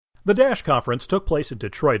The Dash Conference took place in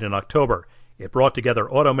Detroit in October. It brought together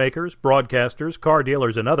automakers, broadcasters, car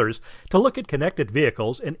dealers, and others to look at connected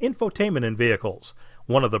vehicles and infotainment in vehicles.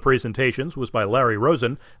 One of the presentations was by Larry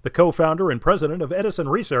Rosen, the co-founder and president of Edison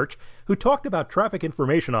Research, who talked about traffic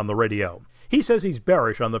information on the radio. He says he's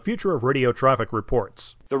bearish on the future of radio traffic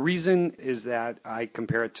reports. The reason is that I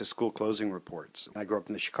compare it to school closing reports. I grew up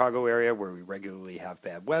in the Chicago area where we regularly have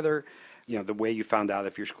bad weather. The way you found out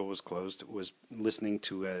if your school was closed was listening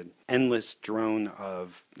to an endless drone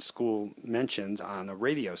of school mentions on a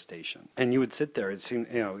radio station. And you would sit there. It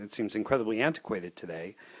seems incredibly antiquated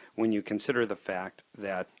today when you consider the fact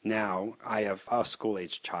that now I have a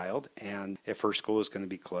school-aged child, and if her school is going to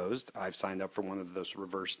be closed, I've signed up for one of those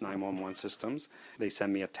reverse 911 systems. They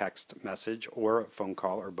send me a text message or a phone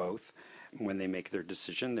call or both. When they make their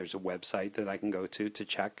decision, there's a website that I can go to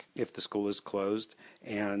check if the school is closed,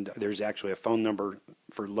 and there's actually a phone number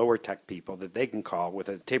for lower tech people that they can call with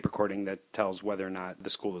a tape recording that tells whether or not the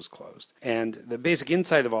school is closed. And the basic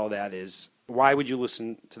insight of all that is, why would you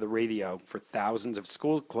listen to the radio for thousands of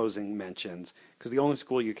school closing mentions? Because the only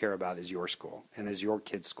school you care about is your school, and is your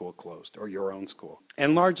kid's school closed, or your own school.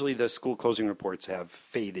 And largely the school closing reports have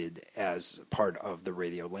faded as part of the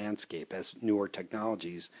radio landscape, as newer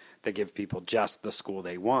technologies that give people just the school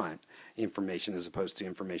they want information as opposed to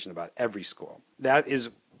information about every school. That is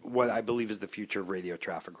what I believe is the future of radio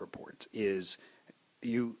traffic reports, is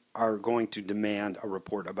you are going to demand a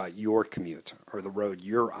report about your commute or the road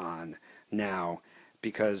you're on now,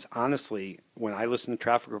 because honestly, when I listen to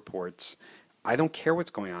traffic reports, I don't care what's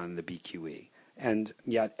going on in the BQE. And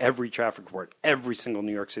yet every traffic report, every single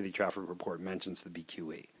New York City traffic report mentions the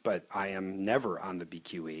BQE. But I am never on the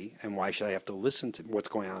BQE, and why should I have to listen to what's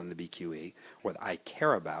going on in the BQE? What I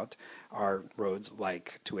care about are roads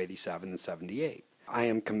like 287 and 78. I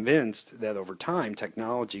am convinced that over time,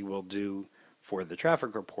 technology will do for the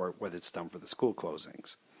traffic report what it's done for the school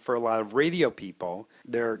closings. For a lot of radio people,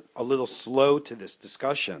 they're a little slow to this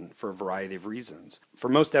discussion for a variety of reasons. For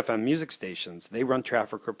most FM music stations, they run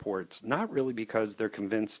traffic reports not really because they're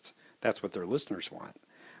convinced that's what their listeners want.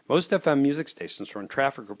 Most FM music stations run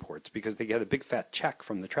traffic reports because they get a big fat check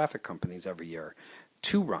from the traffic companies every year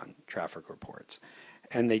to run traffic reports.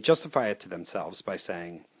 And they justify it to themselves by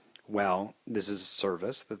saying, well, this is a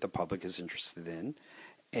service that the public is interested in,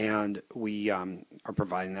 and we are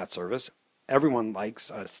providing that service. Everyone likes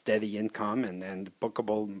a steady income and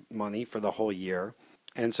bookable money for the whole year.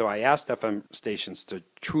 And so I asked FM stations to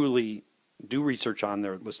truly do research on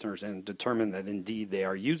their listeners and determine that indeed they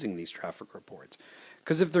are using these traffic reports.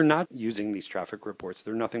 Because if they're not using these traffic reports,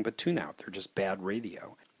 they're nothing but tune-out. They're just bad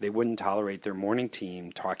radio. They wouldn't tolerate their morning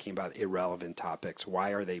team talking about irrelevant topics. Why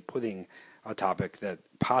are they putting a topic that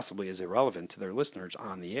possibly is irrelevant to their listeners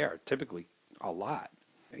on the air? Typically a lot.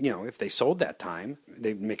 If they sold that time,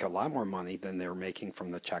 they'd make a lot more money than they're making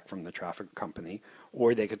from the check from the traffic company,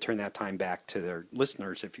 or they could turn that time back to their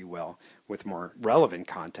listeners, if you will, with more relevant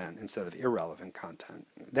content instead of irrelevant content.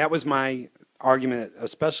 That was my argument,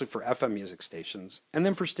 especially for FM music stations, and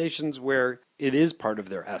then for stations where it is part of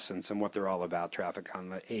their essence and what they're all about, traffic on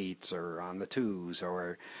the 8s or on the 2s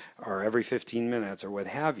or every 15 minutes or what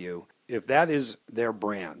have you. If that is their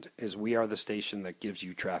brand, is we are the station that gives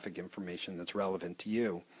you traffic information that's relevant to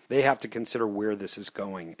you, they have to consider where this is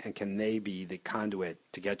going, and can they be the conduit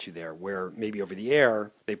to get you there, where maybe over the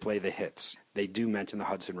air they play the hits. They do mention the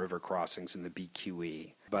Hudson River crossings and the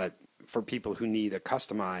BQE, but for people who need a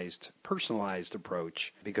customized, personalized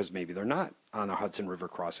approach, because maybe they're not on a Hudson River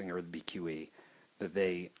crossing or the BQE, that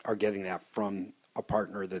they are getting that from a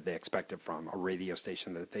partner that they expect it from, a radio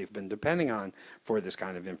station that they've been depending on for this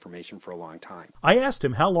kind of information for a long time. I asked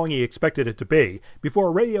him how long he expected it to be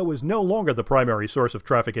before radio was no longer the primary source of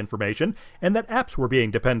traffic information and that apps were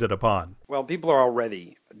being depended upon. Well, people are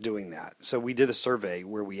already doing that. So we did a survey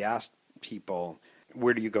where we asked people,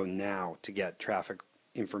 where do you go now to get traffic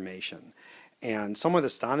information? And somewhat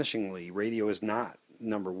astonishingly, radio is not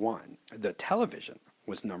number one. The television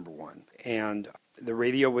was number one. And the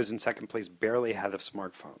radio was in second place, barely ahead of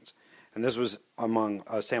smartphones. And this was among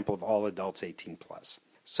a sample of all adults 18 plus.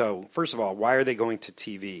 So first of all, why are they going to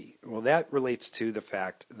TV? Well, that relates to the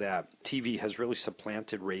fact that TV has really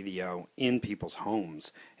supplanted radio in people's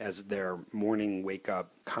homes as their morning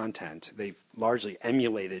wake-up content. They've largely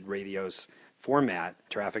emulated radio's format,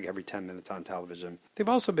 traffic every 10 minutes on television. They've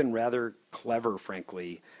also been rather clever,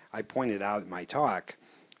 frankly. I pointed out in my talk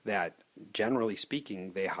that, generally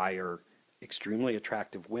speaking, they hire extremely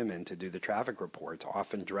attractive women to do the traffic reports,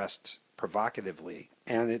 often dressed provocatively,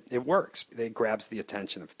 and it works. It grabs the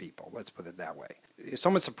attention of people, let's put it that way.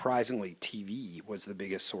 somewhat surprisingly, TV was the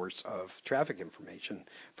biggest source of traffic information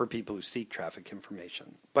for people who seek traffic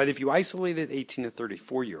information. But if you isolated 18 to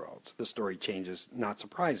 34-year-olds, the story changes, not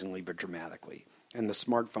surprisingly, but dramatically. And the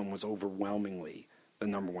smartphone was overwhelmingly the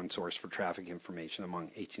number one source for traffic information among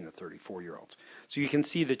 18 to 34-year-olds. So you can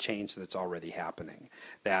see the change that's already happening,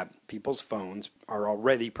 that people's phones are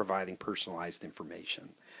already providing personalized information.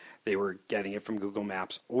 They were getting it from Google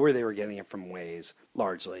Maps, or they were getting it from Waze,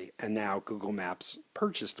 largely. And now Google Maps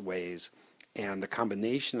purchased Waze, and the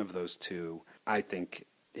combination of those two, I think,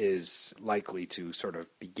 is likely to sort of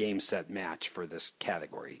be game, set, match for this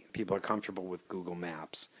category. People are comfortable with Google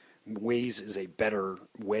Maps. Waze is a better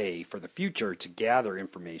way for the future to gather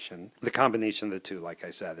information. The combination of the two, like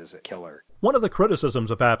I said, is a killer. One of the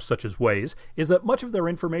criticisms of apps such as Waze is that much of their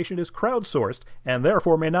information is crowdsourced and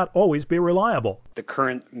therefore may not always be reliable. The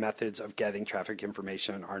current methods of getting traffic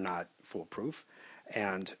information are not foolproof,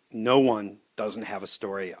 and no one doesn't have a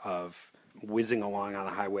story of whizzing along on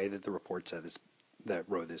a highway that the report said that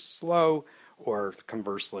road is slow, or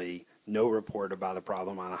conversely, no report about a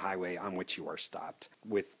problem on a highway on which you are stopped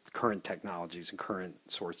with current technologies and current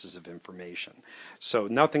sources of information. So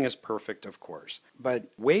nothing is perfect, of course.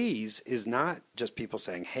 But Waze is not just people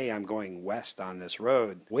saying, hey, I'm going west on this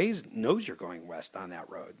road. Waze knows you're going west on that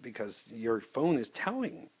road because your phone is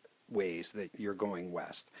telling Waze that you're going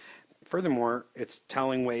west. Furthermore, it's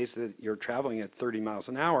telling Waze that you're traveling at 30 miles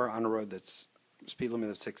an hour on a road that's speed limit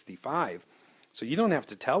of 65. So you don't have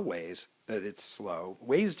to tell Waze that it's slow.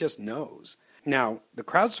 Waze just knows. Now, the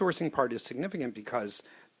crowdsourcing part is significant because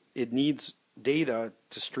it needs data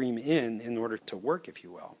to stream in order to work, if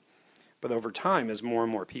you will. But over time, as more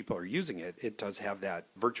and more people are using it, it does have that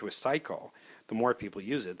virtuous cycle. The more people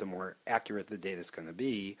use it, the more accurate the data is going to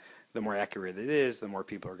be. The more accurate it is, the more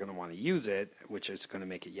people are going to want to use it, which is going to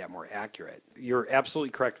make it yet more accurate. You're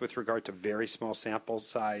absolutely correct with regard to very small sample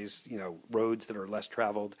size, roads that are less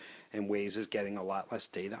traveled, and Waze is getting a lot less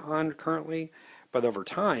data on currently. But over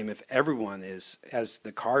time, if everyone is, as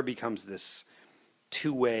the car becomes this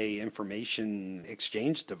two-way information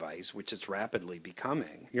exchange device, which it's rapidly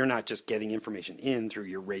becoming, you're not just getting information in through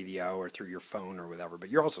your radio or through your phone or whatever, but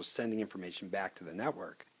you're also sending information back to the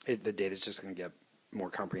network. The data is just going to get more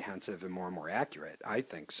comprehensive and more accurate, I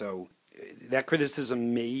think. So that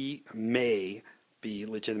criticism may be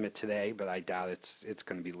legitimate today, but I doubt it's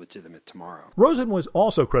going to be legitimate tomorrow. Rosen was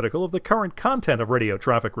also critical of the current content of radio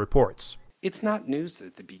traffic reports. It's not news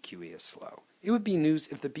that the BQE is slow. It would be news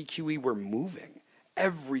if the BQE were moving.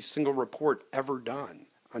 Every single report ever done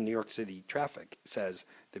on New York City traffic says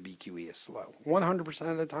the BQE is slow, 100%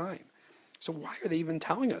 of the time. So why are they even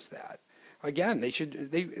telling us that? Again,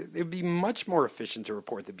 it would be much more efficient to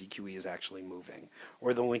report the BQE is actually moving,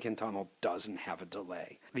 or the Lincoln Tunnel doesn't have a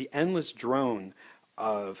delay. The endless drone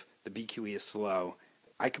of the BQE is slow,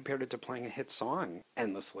 I compared it to playing a hit song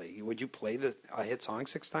endlessly. Would you play a hit song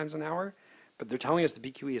 6 times an hour? But they're telling us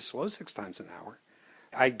the BQE is slow 6 times an hour.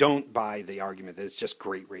 I don't buy the argument that it's just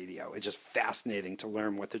great radio. It's just fascinating to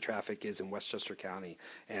learn what the traffic is in Westchester County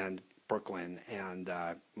and Brooklyn and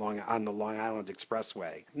on the Long Island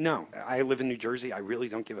Expressway. No, I live in New Jersey. I really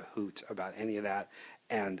don't give a hoot about any of that.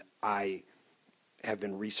 And I have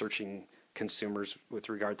been researching consumers with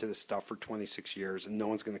regard to this stuff for 26 years, and no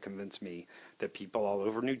one's going to convince me that people all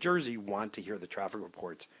over New Jersey want to hear the traffic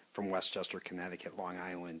reports from Westchester, Connecticut, Long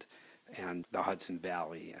Island, and the Hudson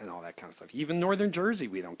Valley and all that kind of stuff. Even Northern Jersey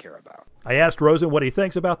we don't care about. I asked Rosen what he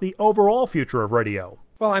thinks about the overall future of radio.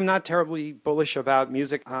 Well, I'm not terribly bullish about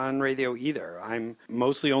music on radio either. I'm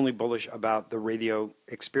mostly only bullish about the radio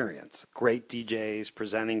experience. Great DJs,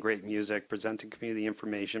 presenting great music, presenting community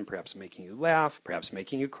information, perhaps making you laugh, perhaps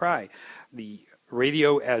making you cry. The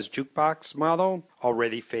radio as jukebox model,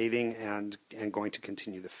 already fading and going to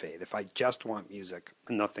continue to fade. If I just want music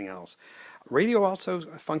and nothing else. Radio also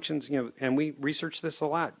functions, and we research this a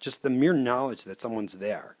lot, just the mere knowledge that someone's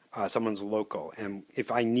there, someone's local. And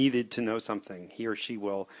if I needed to know something, he or she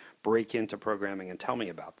will break into programming and tell me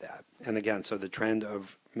about that. And again, so the trend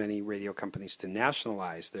of many radio companies to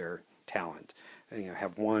nationalize their talent,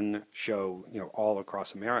 have one show, all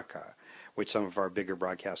across America, which some of our bigger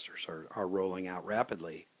broadcasters are rolling out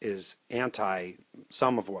rapidly, is anti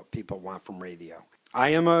some of what people want from radio. I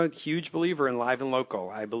am a huge believer in live and local.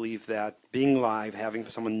 I believe that being live, having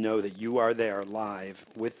someone know that you are there live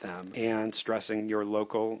with them, and stressing your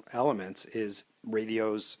local elements is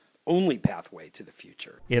radio's only pathway to the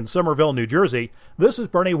future. In Somerville, New Jersey, this is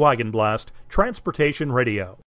Bernie Wagenblast, Transportation Radio.